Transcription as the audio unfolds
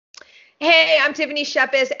Hey, I'm Tiffany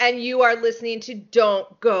Shepis, and you are listening to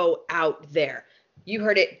Don't Go Out There. You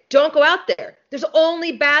heard it. Don't go out there. There's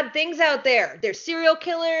only bad things out there. There's serial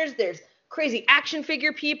killers, there's crazy action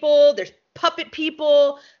figure people, there's puppet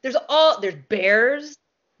people, there's bears.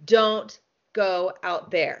 Don't go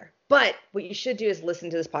out there. But what you should do is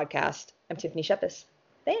listen to this podcast. I'm Tiffany Shepis.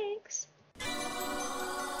 Thanks.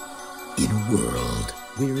 In a world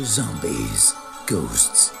where zombies,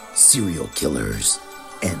 ghosts, serial killers,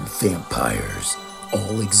 and vampires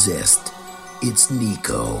all exist, it's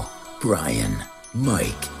Nico, Brian,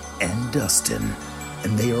 Mike, and Dustin,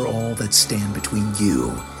 and they are all that stand between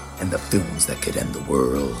you and the films that could end the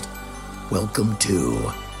world. Welcome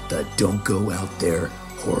to the Don't Go Out There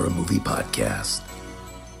Horror Movie Podcast.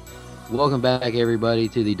 Welcome back, everybody,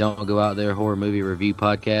 to the Don't Go Out There Horror Movie Review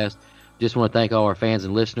Podcast. Just want to thank all our fans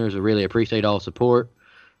and listeners. I really appreciate all the support.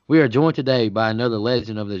 We are joined today by another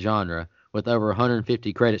legend of the genre with over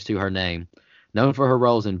 150 credits to her name. Known for her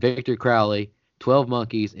roles in Victor Crowley, 12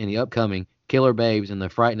 Monkeys, and the upcoming Killer Babes and the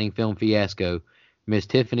frightening film Fiasco, Miss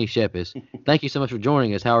Tiffany Shepis. Thank you so much for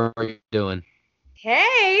joining us. How are you doing?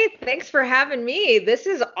 Hey, thanks for having me. This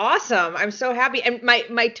is awesome. I'm so happy. And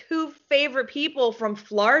my two favorite people from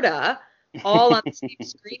Florida all on the same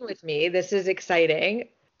screen with me. This is exciting.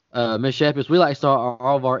 Miss Shepis, we like to start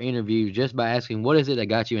all of our interviews just by asking, what is it that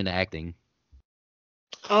got you into acting?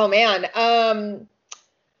 Oh, man.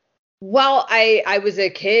 Well, I was a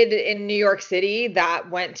kid in New York City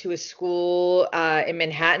that went to a school in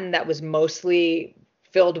Manhattan that was mostly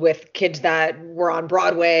filled with kids that were on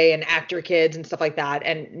Broadway and actor kids and stuff like that.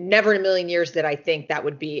 And never in a million years did I think that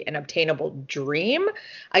would be an obtainable dream.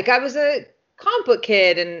 Like, I was a comic book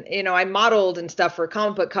kid, and, you know, I modeled and stuff for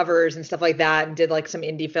comic book covers and stuff like that, and did like some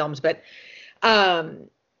indie films. But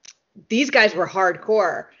these guys were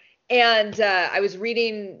hardcore. And I was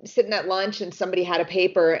sitting at lunch, and somebody had a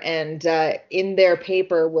paper, and in their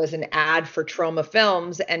paper was an ad for Troma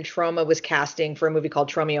Films, and Troma was casting for a movie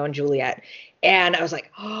called Romeo and Juliet. And I was like,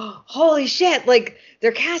 oh, holy shit, like,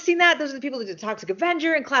 they're casting that? Those are the people that did Toxic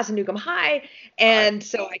Avenger and Class of Nukem High. And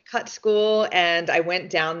so I cut school, and I went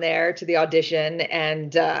down there to the audition,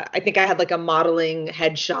 and I think I had like a modeling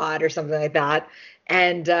headshot or something like that.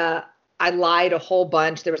 And I lied a whole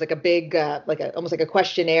bunch. There was like a big, almost like a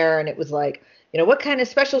questionnaire, and it was like, you know, what kind of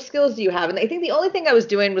special skills do you have? And I think the only thing I was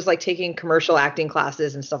doing was like taking commercial acting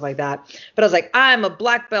classes and stuff like that. But I was like, I'm a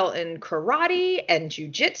black belt in karate and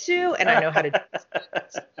jujitsu, and I know how to do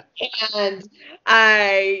this. And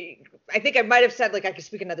I think I might have said like I could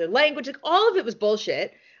speak another language. Like, all of it was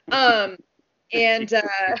bullshit. And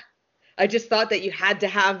I just thought that you had to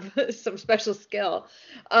have some special skill.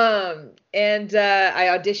 I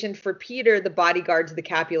auditioned for Peter, the bodyguard to the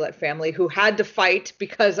Capulet family, who had to fight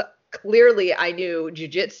because clearly I knew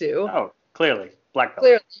jujitsu. Oh, clearly. Black belt.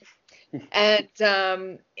 Clearly.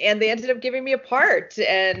 And they ended up giving me a part.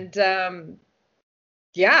 And and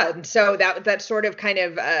so that sort of kind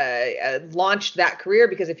of launched that career,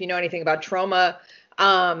 because if you know anything about Troma,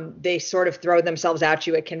 they sort of throw themselves at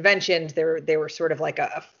you at conventions. They were sort of like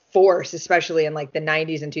a force, especially in like the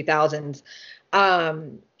 90s and 2000s.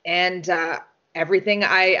 Everything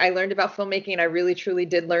I learned about filmmaking, I really truly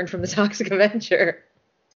did learn from the Toxic Avenger.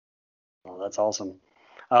 Oh, that's awesome.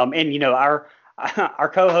 And you know, our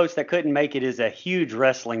co-host that couldn't make it is a huge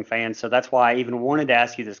wrestling fan, so that's why I even wanted to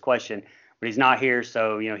ask you this question, but he's not here,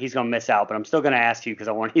 so you know he's gonna miss out. But I'm still gonna ask you because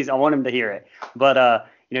I want him to hear it. But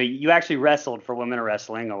you know, you actually wrestled for Women of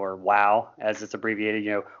Wrestling, or WOW as it's abbreviated.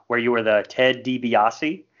 You know, where you were the Ted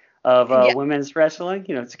DiBiase of women's wrestling.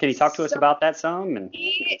 You know, can you talk to us about that some? And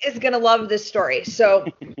he is gonna love this story. So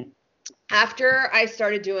after I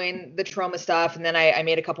started doing the Troma stuff, and then I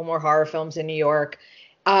made a couple more horror films in New York,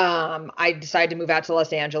 I decided to move out to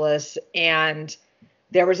Los Angeles. And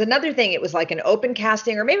there was another thing. It was like an open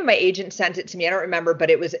casting, or maybe my agent sent it to me. I don't remember,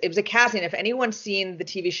 but it was a casting. If anyone's seen the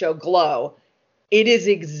TV show Glow, it is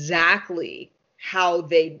exactly how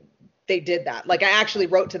they did that. Like, I actually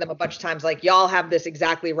wrote to them a bunch of times, like, y'all have this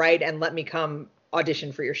exactly right, and let me come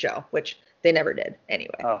audition for your show, which they never did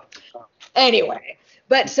anyway. Anyway.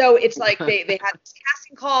 But so it's like they had this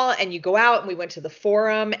casting call, and you go out, and we went to the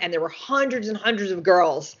Forum, and there were hundreds and hundreds of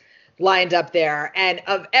girls lined up there, and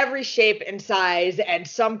of every shape and size, and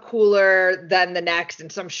some cooler than the next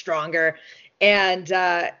and some stronger. And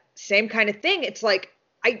same kind of thing. It's like,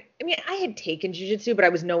 I mean, I had taken jiu-jitsu, but I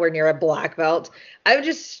was nowhere near a black belt. I was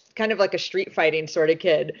just kind of like a street fighting sort of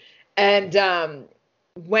kid. And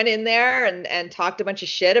went in there and talked a bunch of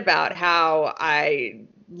shit about how I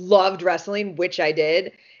loved wrestling, which I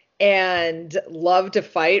did, and loved to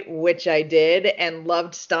fight, which I did, and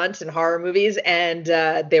loved stunts and horror movies. And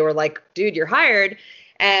they were like, dude, you're hired.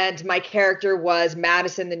 And my character was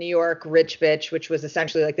Madison, the New York rich bitch, which was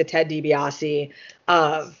essentially like the Ted DiBiase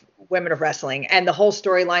of Women of Wrestling. And the whole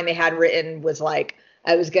storyline they had written was like,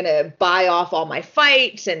 I was going to buy off all my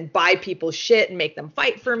fights and buy people's shit and make them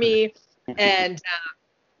fight for me. And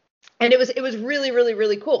it was really, really,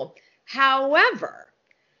 really cool. However,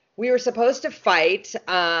 we were supposed to fight,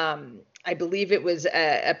 I believe it was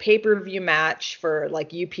a pay-per-view match for like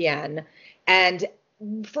UPN. And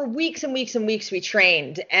for weeks and weeks and weeks we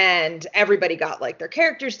trained, and everybody got like their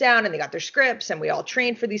characters down and they got their scripts, and we all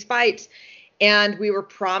trained for these fights. And we were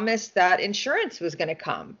promised that insurance was going to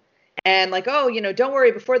come. And like, oh, don't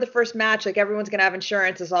worry, before the first match, like everyone's going to have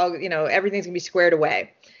insurance. It's all, everything's going to be squared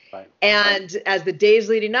away. Right. And as the days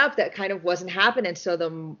leading up, that kind of wasn't happening.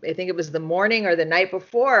 So I think it was the morning or the night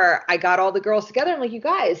before, I got all the girls together. I'm like, you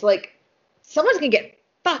guys, like, someone's going to get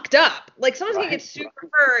fucked up. Like, someone's going to get super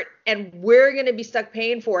hurt, and we're going to be stuck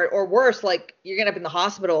paying for it. Or worse, like, you're going to end up in the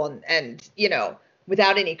hospital and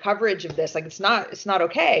without any coverage of this. Like, it's not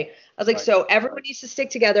okay. I was like, so everyone needs to stick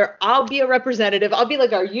together. I'll be a representative. I'll be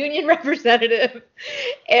like our union representative.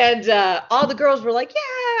 And all the girls were like,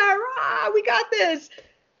 yeah, rah, we got this.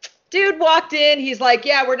 Dude walked in. He's like,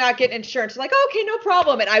 yeah, we're not getting insurance. I'm like, okay, no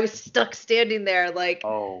problem. And I was stuck standing there like,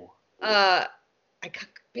 I got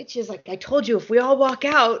bitches. Like, I told you, if we all walk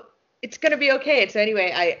out, it's going to be okay. And so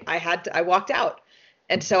anyway, I walked out.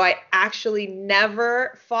 And so I actually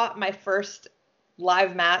never fought my first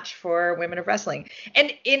live match for Women of Wrestling.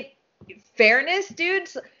 And in fairness,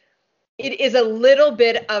 dudes, it is a little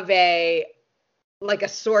bit of a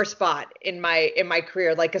sore spot in my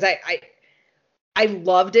career. Like, cause I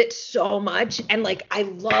loved it so much, and like I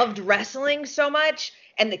loved wrestling so much,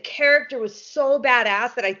 and the character was so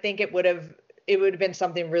badass that I think it would have been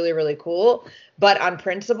something really, really cool. But on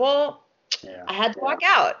principle, I had to walk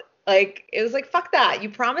out. Like, it was like, fuck that. You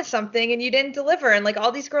promised something and you didn't deliver, and like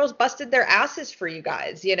all these girls busted their asses for you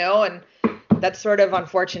guys, and that's sort of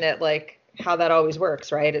unfortunate, like how that always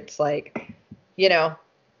works, right? It's like,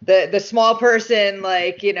 the small person,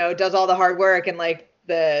 like, does all the hard work, and like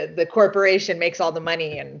the corporation makes all the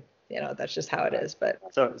money, and that's just how it is. But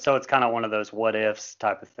so it's kind of one of those what ifs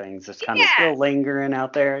type of things that's kind of still lingering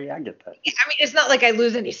out there. Yeah, I get that. I mean, it's not like I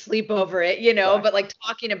lose any sleep over it, but like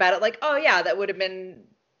talking about it, like, oh yeah, that would have been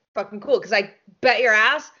fucking cool, because I bet your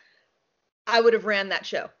ass I would have ran that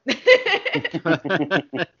show.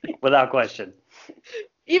 Without question.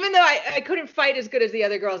 Even though I couldn't fight as good as the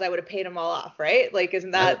other girls, I would have paid them all off, right? Like,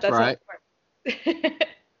 isn't that's right?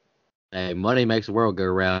 Hey, money makes the world go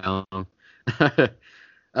round.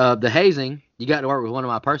 The hazing, you got to work with one of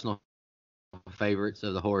my personal favorites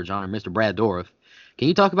of the horror genre, Mr. Brad Dourif. Can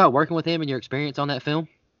you talk about working with him and your experience on that film?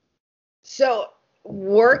 So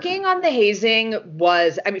working on the hazing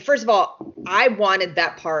was, I mean, first of all, I wanted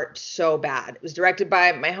that part so bad. It was directed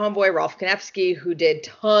by my homeboy, Rolf Konevsky, who did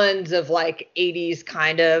tons of like 80s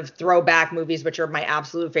kind of throwback movies, which are my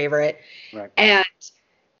absolute favorite. Right. And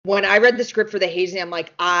when I read the script for the hazing, I'm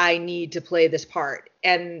like, I need to play this part.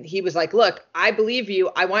 And he was like, look, I believe you.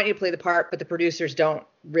 I want you to play the part, but the producers don't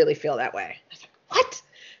really feel that way. I was like, what?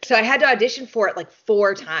 So I had to audition for it like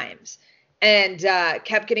 4 times, and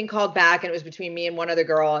kept getting called back. And it was between me and one other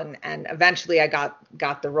girl. And eventually I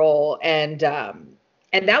got the role. And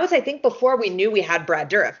that was, I think, before we knew we had Brad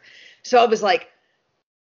Dourif. So I was like,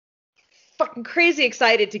 fucking crazy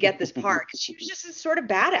excited to get this part, because she was just this sort of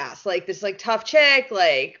badass, like this like tough chick,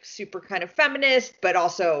 like super kind of feminist, but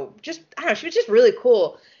also just, I don't know, she was just really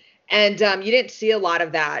cool. And you didn't see a lot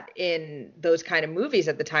of that in those kind of movies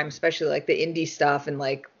at the time, especially like the indie stuff and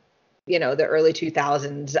like, the early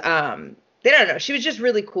 2000s. They don't know, she was just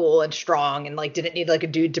really cool and strong, and like didn't need like a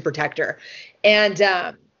dude to protect her. And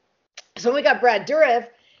so when we got Brad Dourif,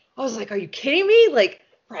 I was like, are you kidding me? Like,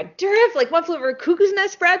 Brad Dourif, like One Flew Over a Cuckoo's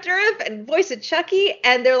Nest Brad Dourif, and voice of Chucky.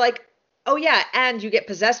 And they're like, oh yeah, and you get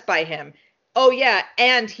possessed by him. Oh yeah,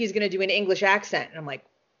 and he's going to do an English accent. And I'm like,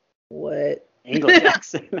 what? English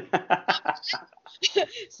accent?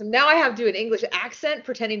 So now I have to do an English accent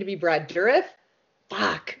pretending to be Brad Dourif?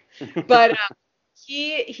 Fuck. But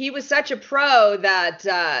he was such a pro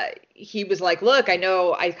that he was like, look, I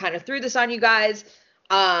know I kind of threw this on you guys.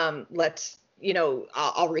 Let's,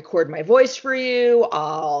 I'll record my voice for you.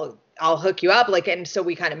 I'll hook you up. Like, and so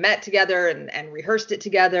we kind of met together and rehearsed it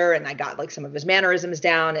together, and I got like some of his mannerisms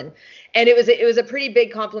down, and it was a pretty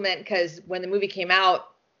big compliment, because when the movie came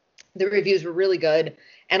out, the reviews were really good,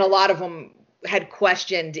 and a lot of them had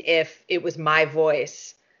questioned if it was my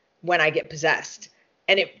voice when I get possessed.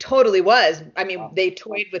 And it totally was. I mean, they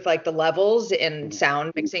toyed with like the levels in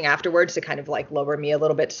sound mixing afterwards to kind of like lower me a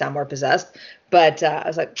little bit to sound more possessed. But I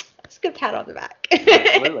was like, that's a good pat on the back.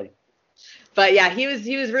 Absolutely. But yeah, he was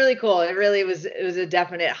really cool. It was a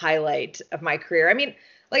definite highlight of my career. I mean,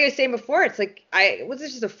 like I was saying before, it's like I was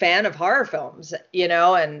just a fan of horror films,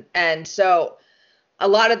 and so a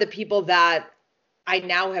lot of the people that I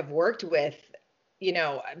now have worked with,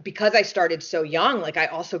 because I started so young, like I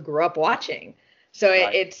also grew up watching. So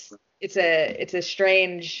Right. it's a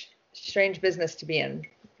strange business to be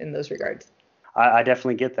in those regards. I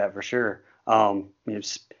definitely get that for sure.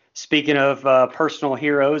 Speaking of personal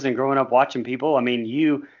heroes and growing up watching people, I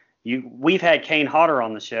mean, we've had Kane Hodder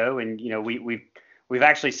on the show, and we've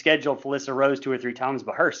actually scheduled Felissa Rose 2 or 3 times,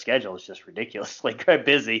 but her schedule is just ridiculously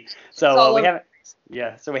busy. So we haven't,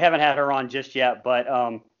 so we haven't had her on just yet. But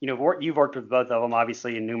you've worked with both of them,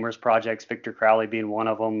 obviously, in numerous projects. Victor Crowley being one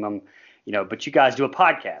of them. But you guys do a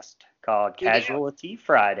podcast called Casualty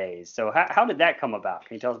Fridays. So how did that come about?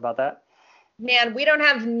 Can you tell us about that? Man, we don't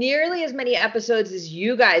have nearly as many episodes as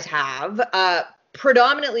you guys have,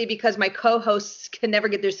 predominantly because my co-hosts can never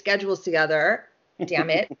get their schedules together.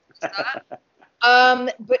 Damn it.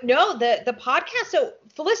 But no, the podcast, so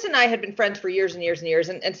Felissa and I had been friends for years and years and years,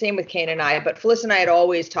 and same with Kane and I, but Felissa and I had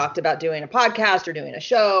always talked about doing a podcast or doing a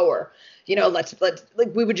show, or, let's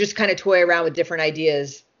like we would just kind of toy around with different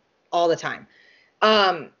ideas all the time.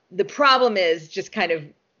 The problem is just kind of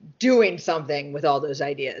doing something with all those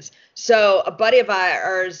ideas. So a buddy of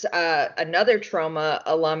ours, another Trauma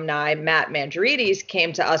alumni, Matt Mandarides,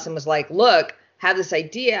 came to us and was like, look, have this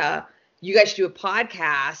idea. You guys should do a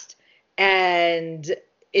podcast, and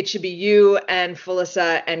it should be you and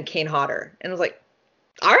Felissa and Kane Hodder. And I was like,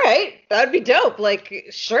 all right, that would be dope. Like,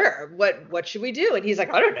 sure. What should we do? And he's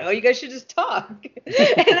like, I don't know. You guys should just talk.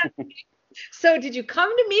 So did you come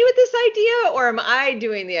to me with this idea, or am I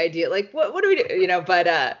doing the idea? Like, what do we do?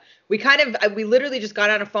 But we literally just got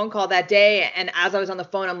on a phone call that day. And as I was on the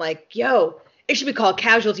phone, I'm like, yo, it should be called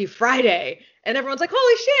Casualty Friday. And everyone's like,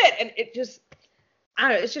 holy shit. And it just, I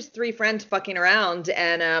don't know, it's just 3 friends fucking around.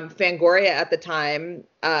 And Fangoria at the time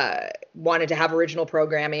wanted to have original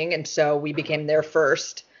programming. And so we became their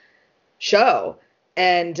first show.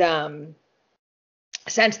 And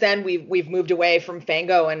since then, we've moved away from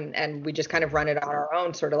Fango, and we just kind of run it on our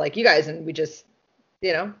own, sort of like you guys. And we just,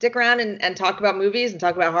 dick around and talk about movies and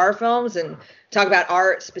talk about horror films and talk about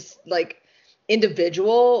art, like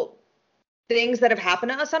individual things that have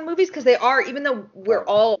happened to us on movies. Because they are, even though we're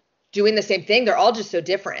all doing the same thing, they're all just so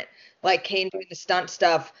different. Like Kane doing the stunt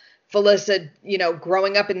stuff, Felissa,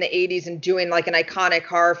 growing up in the 80s and doing like an iconic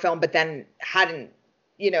horror film, but then hadn't,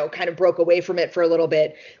 kind of broke away from it for a little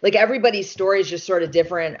bit. Like everybody's story is just sort of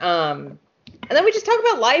different. And then we just talk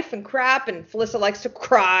about life and crap, and Felissa likes to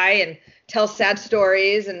cry and tell sad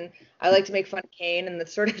stories, and I like to make fun of Kane, and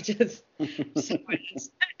that's sort of just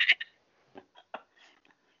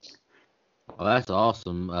Well, that's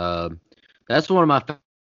awesome. That's one of my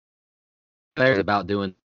favorites about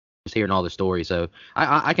doing is hearing all the stories. So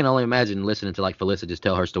I can only imagine listening to like Felissa just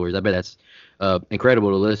tell her stories. I bet that's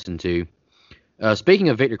incredible to listen to. Speaking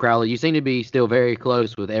of Victor Crowley, you seem to be still very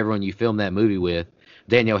close with everyone you filmed that movie with.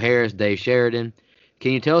 Danielle Harris, Dave Sheridan.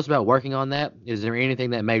 Can you tell us about working on that? Is there anything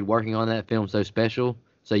that made working on that film so special,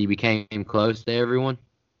 so you became close to everyone?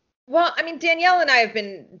 Well, I mean, Danielle and I have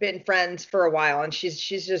been friends for a while, and she's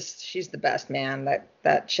the best, man.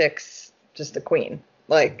 That chick's just a queen.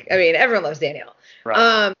 Like, I mean, everyone loves Danielle.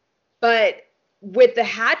 Right. But with the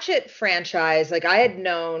Hatchet franchise, like I had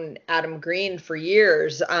known Adam Green for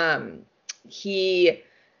years. He,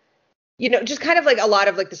 just kind of like a lot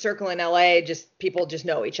of like the circle in LA, just people just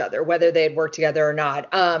know each other, whether they had worked together or not.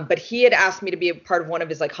 But he had asked me to be a part of one of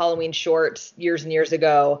his like Halloween shorts years and years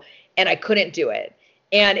ago, and I couldn't do it.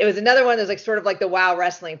 And it was another one that was like sort of like the WoW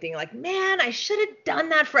wrestling thing. Like, man, I should have done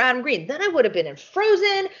that for Adam Green. Then I would have been in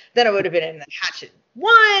Frozen. Then I would have been in the Hatchet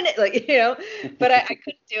 1. Like, but I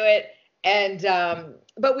couldn't do it. And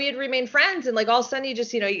but we had remained friends, and like all of a sudden he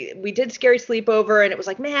just, we did Scary Sleepover, and it was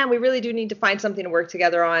like, man, we really do need to find something to work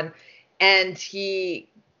together on. And he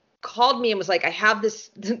called me and was like, I have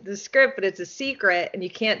this the script, but it's a secret and you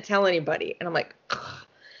can't tell anybody. And I'm like, ugh.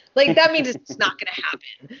 Like that means it's not gonna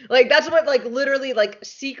happen. Like that's what like literally like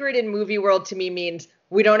secret in movie world to me means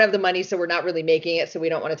we don't have the money, so we're not really making it, so we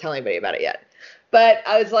don't want to tell anybody about it yet. But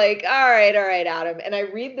I was like, all right, Adam. And I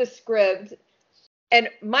read the script. And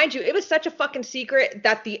mind you, it was such a fucking secret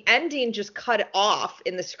that the ending just cut off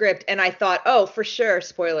in the script. And I thought, oh, for sure,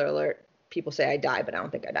 spoiler alert, people say I die, but I don't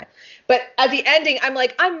think I die. But at the ending, I'm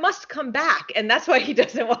like, I must come back. And that's why he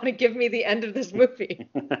doesn't want to give me the end of this movie.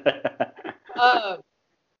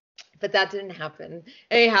 But that didn't happen.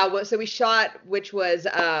 Anyhow, so we shot, which was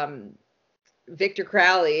Victor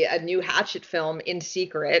Crowley, a new Hatchet film in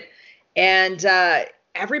secret. And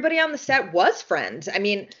everybody on the set was friends. I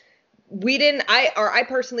mean, I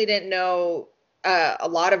personally didn't know a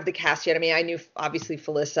lot of the cast yet. I mean, I knew obviously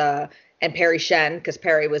Felissa and Perry Shen because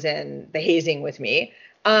Perry was in The Hazing with me.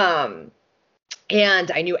 And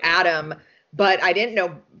I knew Adam, but I didn't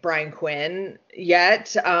know Brian Quinn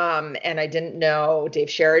yet. And I didn't know Dave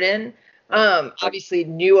Sheridan. Obviously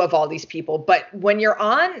knew of all these people, but when you're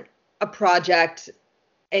on a project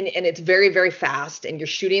and it's very, very fast and you're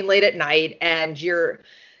shooting late at night and you're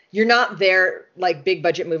not there like big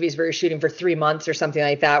budget movies where you're shooting for 3 months or something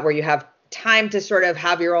like that, where you have time to sort of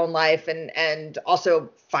have your own life and also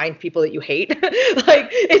find people that you hate. Like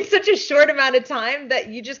it's such a short amount of time that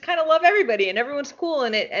you just kind of love everybody and everyone's cool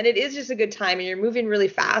and it is just a good time and you're moving really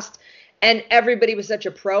fast and everybody was such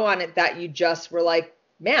a pro on it that you just were like,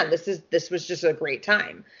 man, this was just a great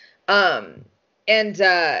time.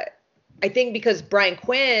 I think because Brian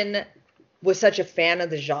Quinn was such a fan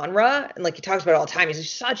of the genre and like he talks about it all the time, he's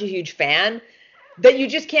such a huge fan that you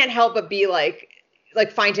just can't help but be like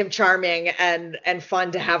find him charming and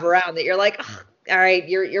fun to have around, that you're like, oh, all right,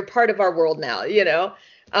 you're part of our world now, you know?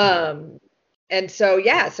 And so,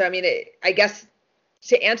 yeah, so I mean, I guess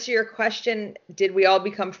to answer your question, did we all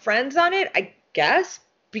become friends on it? I guess,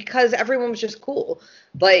 because everyone was just cool.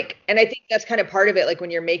 Like, and I think that's kind of part of it. Like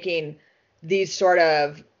when you're making these sort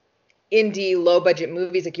of indie low budget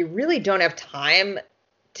movies, like you really don't have time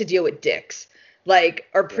to deal with dicks, like,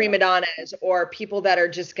 or prima donnas or people that are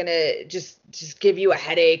just gonna just give you a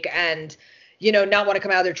headache and, you know, not want to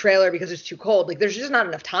come out of their trailer because it's too cold. Like there's just not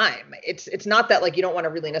enough time. It's not that like you don't want to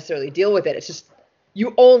really necessarily deal with it. It's just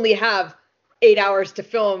you only have 8 hours to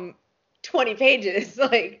film 20 pages.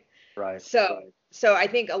 Like, right. So I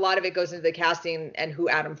think a lot of it goes into the casting and who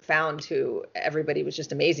Adam found, who everybody was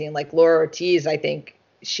just amazing. Like Laura Ortiz, I think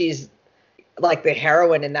she's like the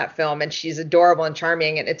heroine in that film and she's adorable and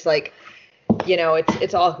charming. And it's like, you know,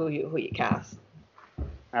 it's all who you cast.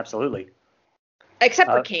 Absolutely.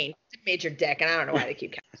 Except for Kane. He's a major dick, and I don't know why they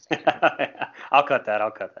keep casting. I'll cut that.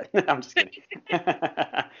 I'm just kidding.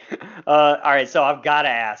 All right, so I've got to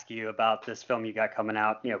ask you about this film you got coming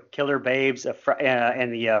out, you know, Killer Babes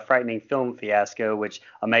and the Frightening Film Fiasco, which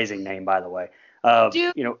amazing name, by the way.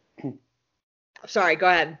 Dude. You know. Sorry, go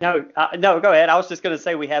ahead. No, go ahead. I was just going to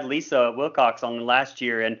say we had Lisa Wilcox on last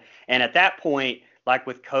year, and at that point, like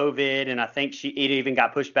with COVID, and I think it even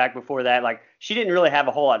got pushed back before that, like she didn't really have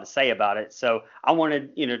a whole lot to say about it. So I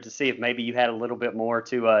wanted, you know, to see if maybe you had a little bit more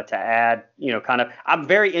to add, you know, kind of. I'm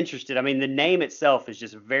very interested. I mean, the name itself is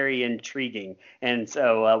just very intriguing, and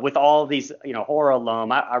so with all these, you know, horror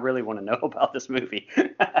alum, I really want to know about this movie.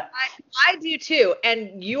 I do too,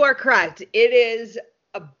 and you are correct. It is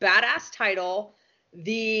a badass title.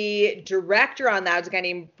 The director on that is a guy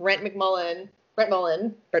named Brett Mullen,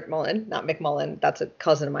 not McMullen. That's a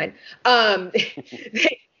cousin of mine.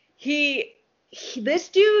 This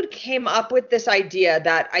dude came up with this idea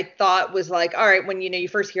that I thought was like, all right, when, you know, you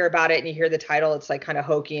first hear about it and you hear the title, it's like kind of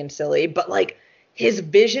hokey and silly, but like his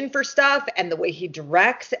vision for stuff and the way he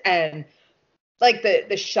directs and like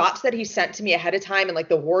the shots that he sent to me ahead of time and like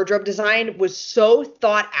the wardrobe design was so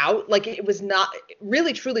thought out. Like it was not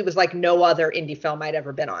really truly was like no other indie film I'd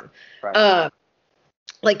ever been on. Right.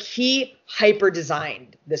 Like he hyper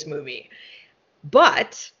designed this movie,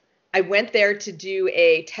 but I went there to do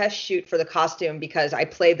a test shoot for the costume because I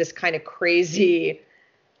played this kind of crazy,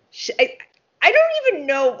 I don't even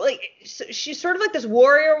know, like she's sort of like this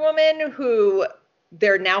warrior woman who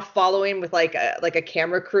they're now following with like a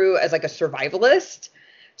camera crew as like a survivalist.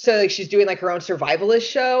 So like she's doing like her own survivalist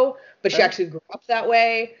show, but she actually grew up that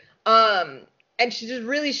way. And she's just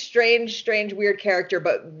really strange, weird character,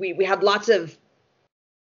 but we had lots of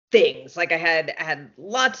things. Like I had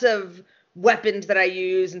lots of weapons that I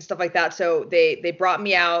use and stuff like that. So they brought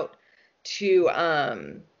me out to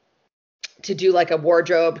do like a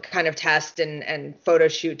wardrobe kind of test and photo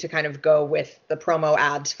shoot to kind of go with the promo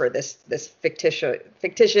ads for this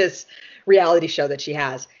fictitious reality show that she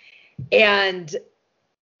has. And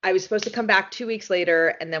I was supposed to come back 2 weeks later,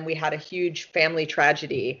 and then we had a huge family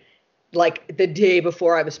tragedy like the day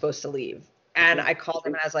before I was supposed to leave. And I called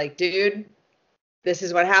him and I was like, dude, this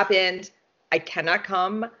is what happened. I cannot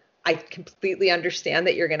come. I completely understand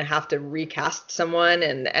that you're going to have to recast someone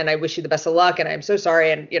and I wish you the best of luck and I'm so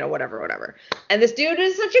sorry and, you know, whatever. And this dude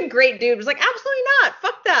is such a great dude. Was like, absolutely not.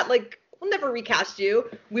 Fuck that. Like, we'll never recast you.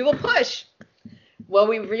 We will push. Well,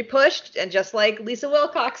 we repushed, and just like Lisa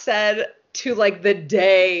Wilcox said, to like the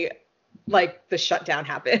day like the shutdown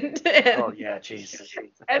happened. Oh yeah, jeez.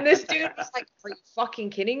 And this dude was like, are you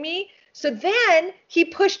fucking kidding me? So then he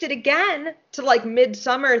pushed it again to like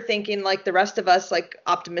midsummer, thinking like the rest of us, like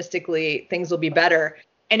optimistically things will be better.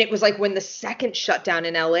 And it was like when the second shutdown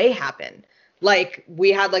in LA happened, Like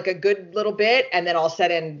we had like a good little bit, and then all of a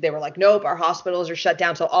sudden they were like, nope, our hospitals are shut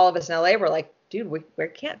down. So all of us in LA were like, dude, we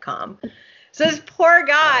can't come. So this poor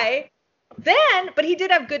guy, but he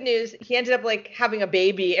did have good news. He ended up like having a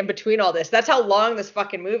baby in between all this. That's how long this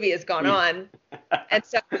fucking movie has gone on. And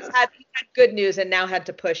so he had good news and now had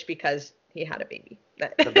to push because he had a baby.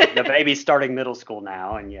 The baby's starting middle school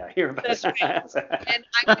now, and yeah, you're about That's right. And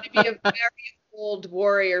I'm going to be a very old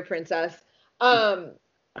warrior princess.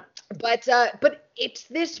 But it's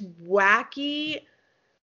this wacky,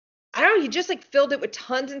 I don't know, he just like filled it with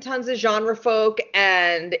tons and tons of genre folk,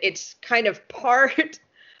 and it's kind of part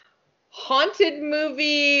haunted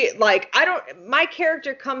movie. Like, my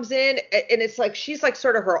character comes in and it's like, she's like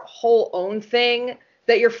sort of her whole own thing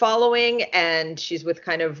that you're following, and she's with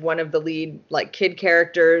kind of one of the lead like kid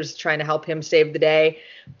characters trying to help him save the day.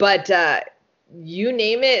 But you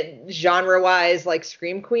name it, genre-wise, like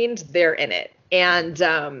Scream Queens, they're in it. And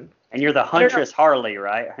you're the Huntress Harley,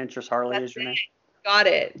 right? Huntress Harley is your name? Got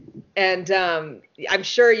it. And I'm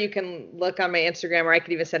sure you can look on my Instagram, or I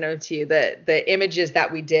could even send them to you. The images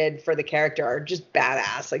that we did for the character are just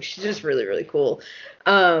badass. Like, she's just really, really cool.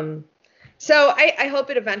 So I hope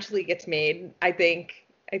it eventually gets made. I think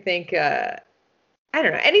I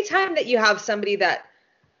don't know. Anytime that you have somebody that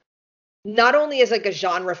not only is like a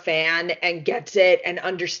genre fan and gets it and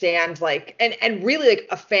understands like and really like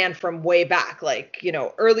a fan from way back, like, you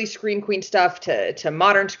know, early Scream Queen stuff to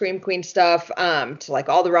modern Scream Queen stuff, to like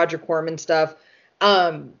all the Roger Corman stuff,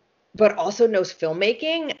 but also knows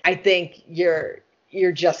filmmaking, I think you're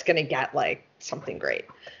just gonna get like something great,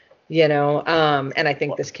 you know. And I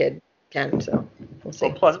think this kid can, so we'll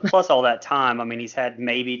see. Well, plus all that time, I mean, he's had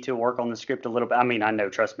maybe to work on the script a little bit. I mean, I know,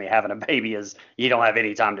 trust me, having a baby is, you don't have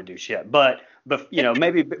any time to do shit. But you know,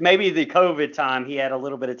 maybe the COVID time, he had a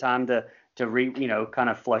little bit of time to kind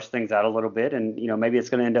of flush things out a little bit, and you know, maybe it's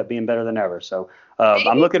going to end up being better than ever. So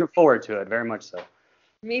I'm looking forward to it very much so.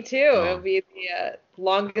 Me too. It'll be the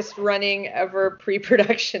longest running ever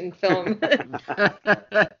pre-production film.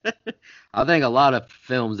 I think a lot of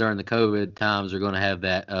films during the COVID times are going to have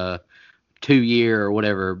that 2-year or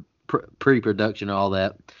whatever pre-production and all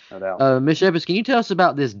that. No doubt. Miss Shepis, can you tell us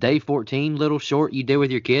about this Day 14 little short you did with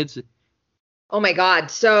your kids? Oh my God.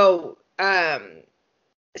 So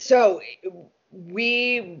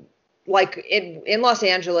we like in Los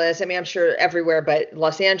Angeles, I mean, I'm sure everywhere, but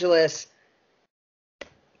Los Angeles,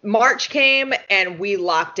 March came and we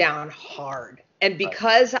locked down hard. And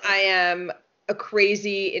because I am a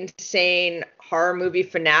crazy, insane horror movie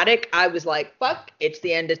fanatic, I was like, fuck, it's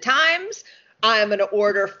the end of times. I'm going to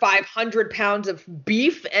order 500 pounds of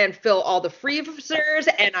beef and fill all the freezers,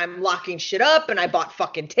 and I'm locking shit up, and I bought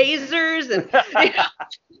fucking tasers. And you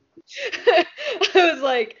know, I was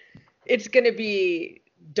like, it's going to be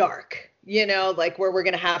dark, you know, like where we're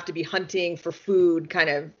going to have to be hunting for food, kind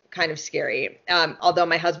of scary. Although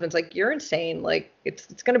my husband's like, you're insane. Like, it's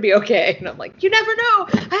going to be okay. And I'm like, you never know.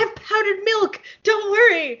 I have powdered milk. Don't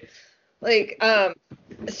worry. Like,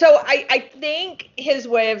 so I think his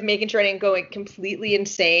way of making sure I didn't go completely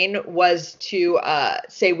insane was to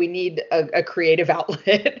say we need a creative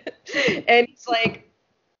outlet. And he's like,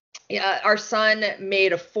 yeah, our son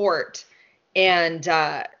made a fort, and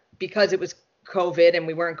because it was COVID and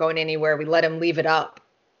we weren't going anywhere, we let him leave it up.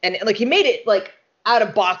 And like, he made it like out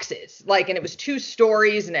of boxes, like, and it was 2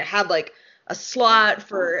 stories, and it had like a slot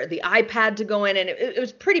for the iPad to go in, and it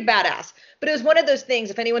was pretty badass. But it was one of those things,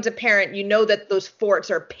 if anyone's a parent, you know that those forts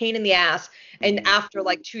are a pain in the ass, and after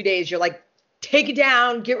like 2 days, you're like, take it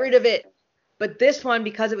down, get rid of it. But this one,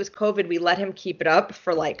 because it was COVID, we let him keep it up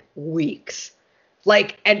for like weeks.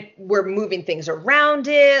 Like, and we're moving things around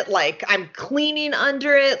it, like I'm cleaning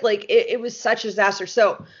under it, like it was such a disaster.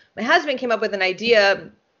 So my husband came up with an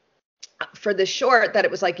idea for the short that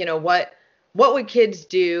it was like, you know, what would kids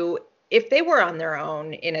do if they were on their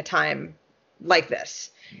own in a time like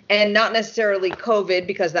this? And not necessarily COVID,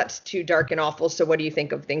 because that's too dark and awful. So what do you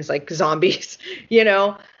think of things like zombies, you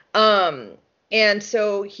know? And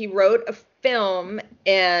so he wrote a film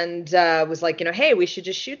and was like, you know, hey, we should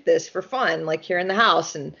just shoot this for fun, like here in the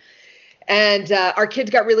house. And our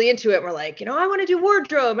kids got really into it. And we're like, you know, I want to do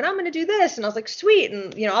wardrobe, and I'm going to do this. And I was like, sweet.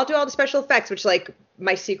 And, you know, I'll do all the special effects, which, like,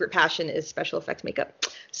 my secret passion is special effects makeup.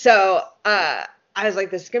 So I was like,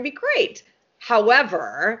 this is going to be great.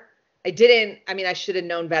 However, I should have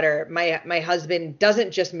known better. My husband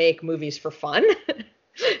doesn't just make movies for fun.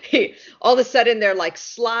 All of a sudden, there are like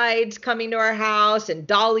slides coming to our house and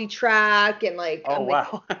dolly track, and like, oh,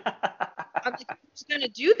 wow. I'm like, who's going to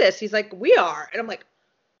do this? He's like, we are. And I'm like,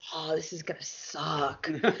 oh, this is going to suck.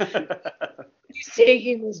 He's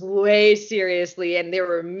taking this way seriously, and there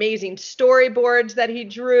were amazing storyboards that he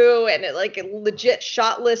drew, and legit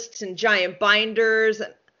shot lists and giant binders.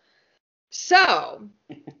 So,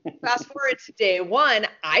 fast forward to day one,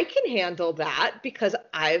 I can handle that because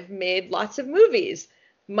I've made lots of movies.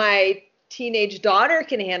 My teenage daughter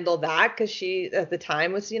can handle that because she, at the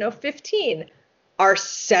time, was, 15. Our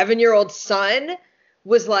 7-year-old son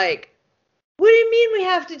was like, what do you mean we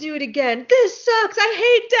have to do it again? This sucks. I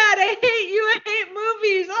hate Dad. I hate you. I hate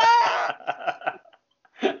movies. Ah!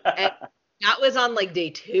 And that was on like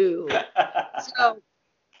day 2. So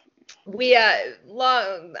we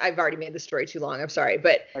I've already made the story too long. I'm sorry,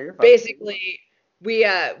 but basically we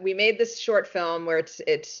made this short film where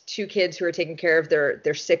it's 2 kids who are taking care of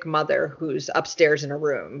their sick mother who's upstairs in a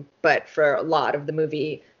room. But for a lot of the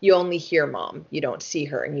movie, you only hear Mom. You don't see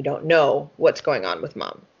her, and you don't know what's going on with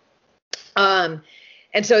Mom.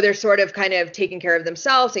 And so they're sort of kind of taking care of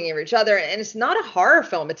themselves, taking care of each other. And it's not a horror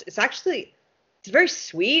film. It's actually, it's very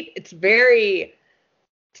sweet. It's very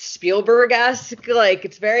Spielberg-esque. Like,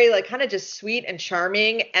 it's very like kind of just sweet and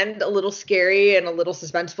charming and a little scary and a little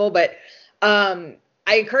suspenseful. But, I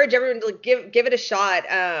encourage everyone to give it a shot.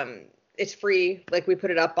 It's free. Like, we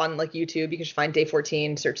put it up on like YouTube. You can just find day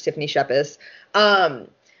 14, search Tiffany Shepis.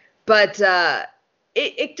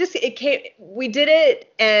 It came, we did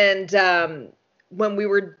it, and when we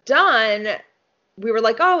were done, we were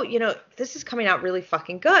like, oh, this is coming out really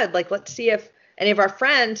fucking good. Like, let's see if any of our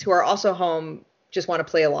friends who are also home just want to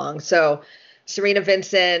play along. So Serena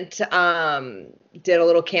Vincent did a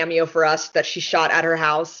little cameo for us that she shot at her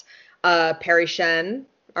house. Perry Shen,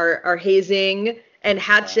 our Hazing and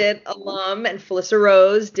Hatchet alum, and Felissa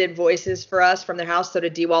Rose did voices for us from their house. So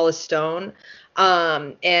did D. Wallace Stone.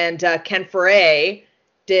 And Ken Foray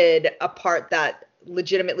did a part that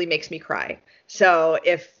legitimately makes me cry. So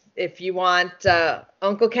if you want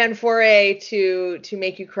Uncle Ken Foray to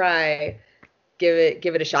make you cry, give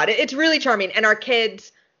it a shot. It's really charming, and our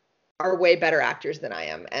kids are way better actors than I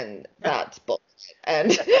am, and that's bullshit.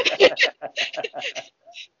 And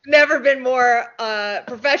never been more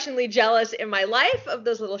professionally jealous in my life of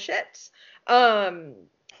those little shits.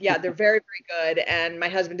 Yeah, they're very, very good. And my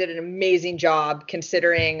husband did an amazing job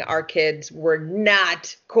considering our kids were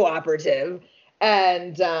not cooperative.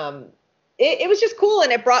 And it was just cool.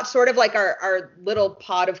 And it brought sort of like our little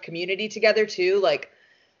pod of community together too. Like,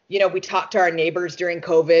 we talked to our neighbors during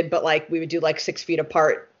COVID, but like we would do like 6 feet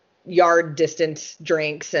apart yard distance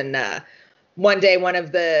drinks. And one day one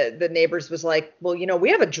of the neighbors was like, well, we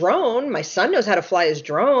have a drone. My son knows how to fly his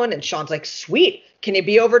drone. And Sean's like, sweet. Can you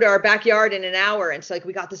be over to our backyard in an hour? And so like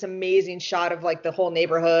we got this amazing shot of like the whole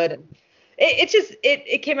neighborhood. And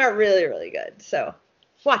it came out really, really good. So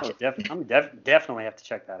watch it. Definitely have to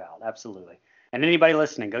check that out. Absolutely. And anybody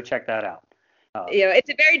listening, go check that out.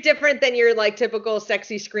 It's very different than your like typical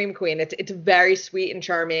sexy scream queen. It's very sweet and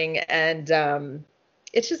charming, and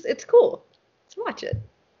it's cool. Let's watch it.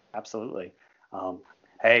 Absolutely.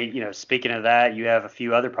 Hey, speaking of that, you have a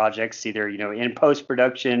few other projects either, in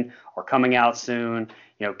post-production or coming out soon.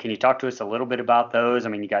 Can you talk to us a little bit about those? I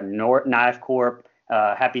mean, you got Knife Corp,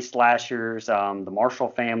 Happy Slashers, the Marshall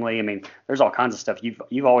Family. I mean, there's all kinds of stuff.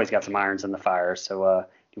 You've always got some irons in the fire. So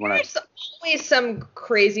do you want to? There's always some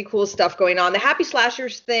crazy cool stuff going on. The Happy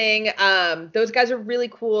Slashers thing, those guys are really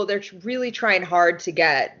cool. They're really trying hard to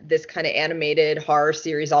get this kind of animated horror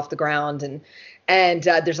series off the ground, and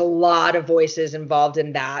there's a lot of voices involved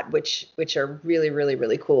in that, which are really, really,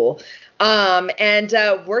 really cool. And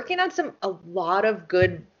working on a lot of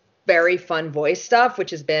good, very fun voice stuff,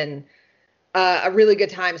 which has been a really good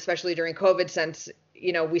time, especially during COVID, since,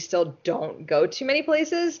 we still don't go too many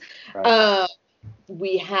places. Right.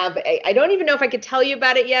 We have I don't even know if I could tell you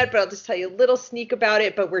about it yet, but I'll just tell you a little sneak about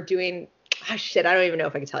it. But we're doing, I don't even know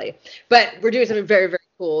if I can tell you, but we're doing something very, very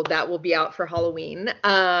cool that will be out for Halloween.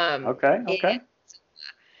 Okay.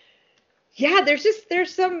 Yeah,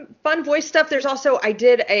 there's some fun voice stuff. There's also, I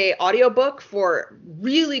did a audiobook for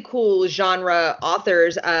really cool genre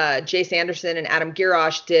authors. Jace Anderson and Adam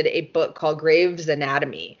Girosh did a book called Graves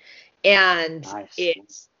Anatomy. And nice.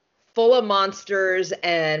 It's full of monsters.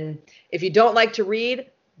 And if you don't like to read,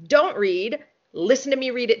 don't read. Listen to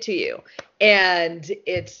me read it to you. And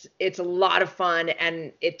it's a lot of fun,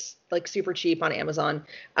 and it's like super cheap on Amazon.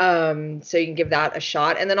 So you can give that a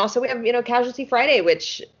shot. And then also we have, Casualty Friday,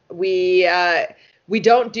 which we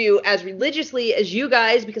don't do as religiously as you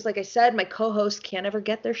guys, because like I said, my co-hosts can't ever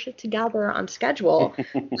get their shit together on schedule. But,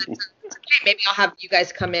 okay, maybe I'll have you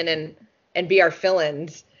guys come in and be our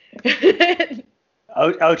fill-ins.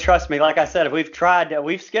 Oh, trust me. Like I said, we've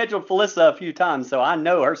scheduled Felissa a few times, so I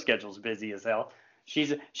know her schedule's busy as hell.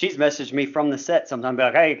 she's messaged me from the set sometimes, be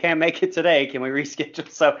like, hey, I can't make it today. Can we reschedule?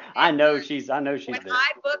 So I know she's When busy.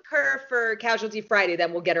 I book her for Casualty Friday,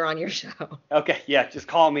 then we'll get her on your show. Okay, yeah, just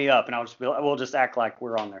call me up and we'll just act like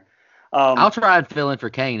we're on there. I'll try and fill in for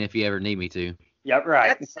Kane if you ever need me to. Yep,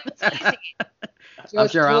 right. That's easy. I'm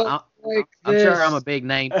sure I'm sure I'm a this. big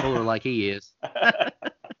name puller like he is.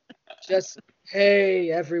 Just, hey,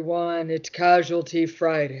 everyone, it's Casualty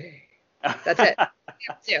Friday. That's it.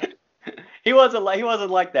 Yeah. He wasn't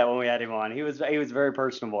like that when we had him on. He was very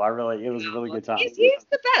personable. It was a really good time. He's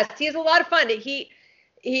the best. He's a lot of fun.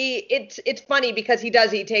 It's funny because he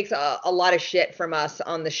takes a lot of shit from us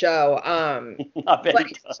on the show. I bet but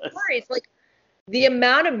he his does. stories, like the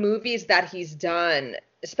amount of movies that he's done,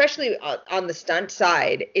 especially on the stunt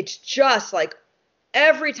side, it's just like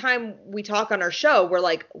every time we talk on our show, we're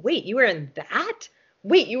like, wait, you were in that?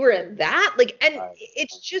 Wait, you were in that? Like, and Right.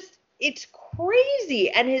 it's crazy.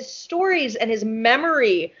 And his stories and his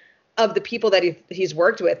memory of the people that he's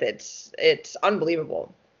worked with, it's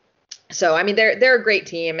unbelievable. So, I mean, they're a great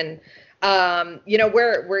team. And,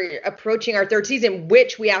 we're approaching our third season,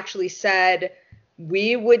 which we actually said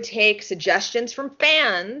we would take suggestions from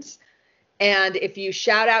fans. And if you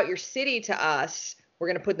shout out your city to us, we're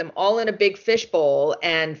going to put them all in a big fishbowl.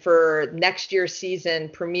 And for next year's season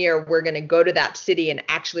premiere, we're going to go to that city and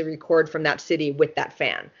actually record from that city with that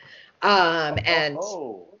fan. And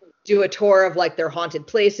do a tour of like their haunted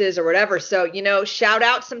places or whatever. So, shout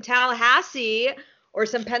out some Tallahassee or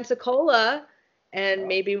some Pensacola, and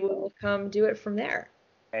maybe we'll come do it from there.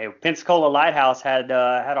 Hey, Pensacola Lighthouse had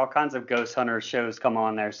all kinds of ghost hunter shows come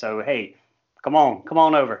on there. So hey, come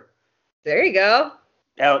on over. There you go.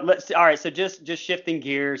 All right. So just shifting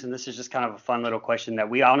gears, and this is just kind of a fun little question that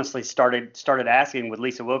we honestly started asking with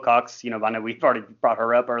Lisa Wilcox. I know we've already brought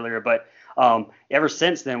her up earlier, but ever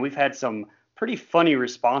since then we've had some pretty funny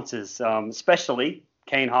responses. Especially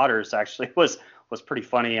Kane Hodder's actually was pretty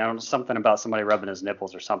funny. I don't know, something about somebody rubbing his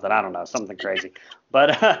nipples or something. I don't know, something crazy.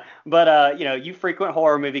 But you frequent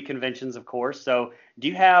horror movie conventions, of course. So do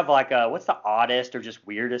you have what's the oddest or just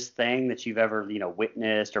weirdest thing that you've ever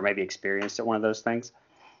witnessed or maybe experienced at one of those things?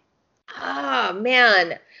 Oh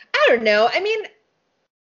man, I don't know. I mean,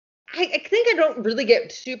 I think I don't really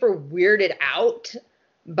get super weirded out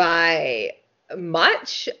by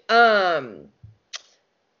much. I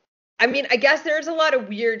mean, I guess there's a lot of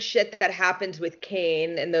weird shit that happens with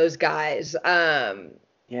Kane and those guys.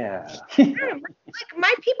 Yeah. Like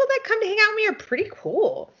my people that come to hang out with me are pretty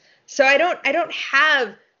cool. So I don't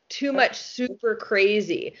have too much super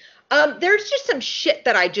crazy. There's just some shit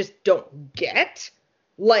that I just don't get.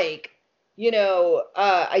 Like,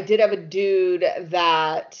 I did have a dude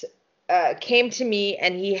that came to me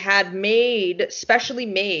and he had specially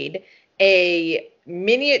made a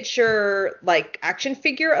miniature like action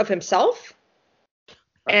figure of himself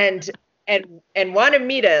and wanted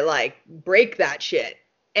me to like break that shit.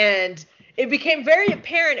 And it became very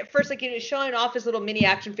apparent at first, like, he was showing off his little mini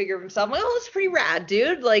action figure of himself. I'm like, oh, that's pretty rad,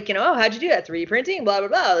 dude. Like, oh, how'd you do that? 3D printing, blah, blah,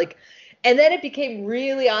 blah. Like, and then it became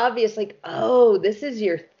really obvious, like, oh, this is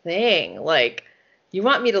your thing. Like, you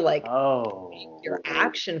want me to like make your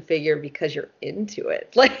action figure because you're into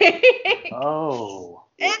it. Like, and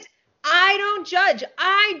I don't judge.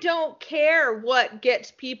 I don't care what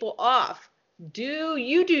gets people off. Do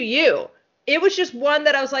you. It was just one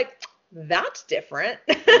that I was like, that's different.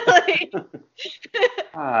 Like,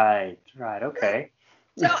 right, okay.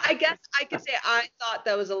 So I guess I could say I thought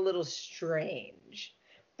that was a little strange,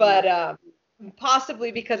 but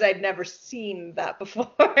possibly because I'd never seen that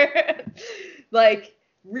before. Like,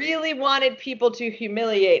 really wanted people to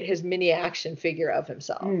humiliate his mini action figure of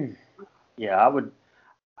himself. Yeah, I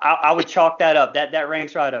would chalk that up. That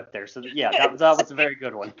ranks right up there. So yeah, that was a very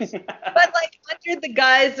good one. But like under the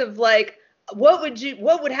guise of like, what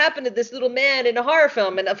would happen to this little man in a horror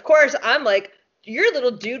film? And of course I'm like, your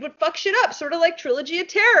little dude would fuck shit up, sort of like Trilogy of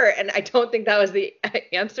Terror. And I don't think that was the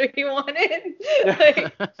answer he wanted.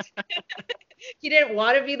 Like, he didn't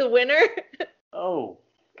want to be the winner. Oh,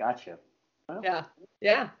 gotcha. Well.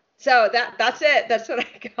 Yeah. So that's it. That's what I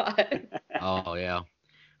got. Oh yeah.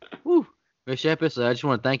 Woo. Miss Shepis, I just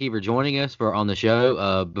want to thank you for joining us on the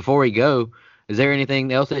show. Before we go, is there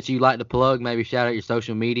anything else that you'd like to plug? Maybe shout out your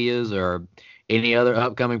social medias or any other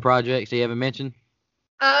upcoming projects that you haven't mentioned?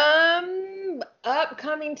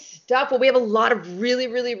 Upcoming stuff. Well, we have a lot of really,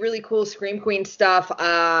 really, really cool Scream Queen stuff.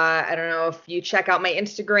 I don't know if you check out my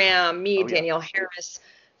Instagram. Danielle Harris,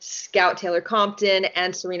 Scout Taylor Compton,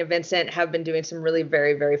 and Serena Vincent have been doing some really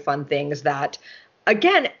very, very fun things that,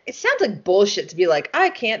 again, it sounds like bullshit to be like, I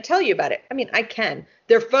can't tell you about it. I mean, I can.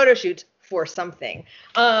 They're photo shoots for something.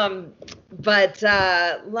 But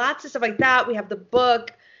lots of stuff like that. We have the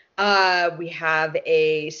book. We have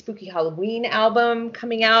a spooky Halloween album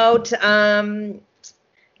coming out.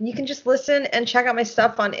 You can just listen and check out my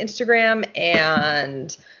stuff on Instagram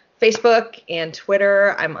and Facebook and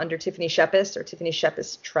Twitter. I'm under Tiffany Shepis or Tiffany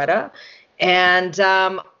Shepis Tretta. And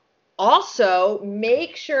also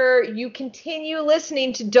make sure you continue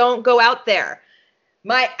listening to Don't Go Out There,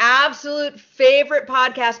 my absolute favorite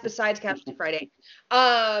podcast besides Casualty Friday.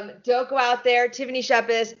 Don't Go Out There, Tiffany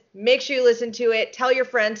Shepis. Make sure you listen to it. Tell your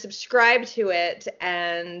friends, subscribe to it,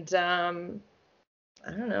 and I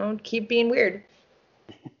don't know, keep being weird.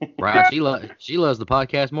 Right, she loves the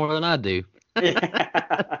podcast more than I do.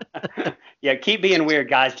 Yeah, keep being weird,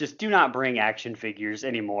 guys. Just do not bring action figures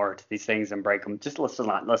anymore to these things and break them. Just let's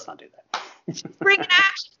not do that. Just bring an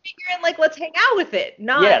action figure and let's hang out with it.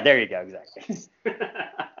 Yeah, there you go, exactly.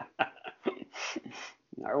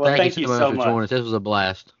 All right, well, thank you so much for joining us. This was a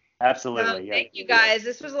blast. Absolutely. Thank you guys.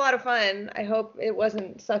 This was a lot of fun. I hope it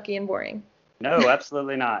wasn't sucky and boring. No,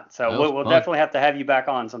 absolutely not. So we'll definitely have to have you back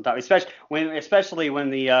on sometime, especially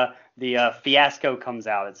when the fiasco comes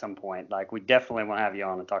out at some point. Like, we definitely want to have you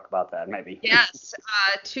on and talk about that, maybe. Yes,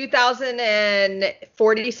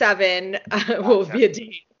 2047 will be a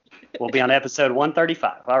date. We'll be on episode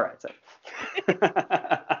 135. All right. So. All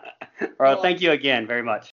right. Thank you again very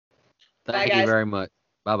much. Thank you very much.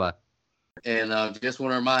 Bye-bye. And just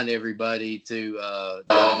want to remind everybody to don't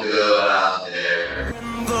go out there.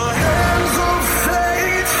 In the hands of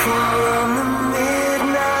fate from the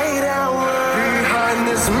midnight hour, behind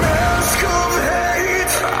this mask of hate.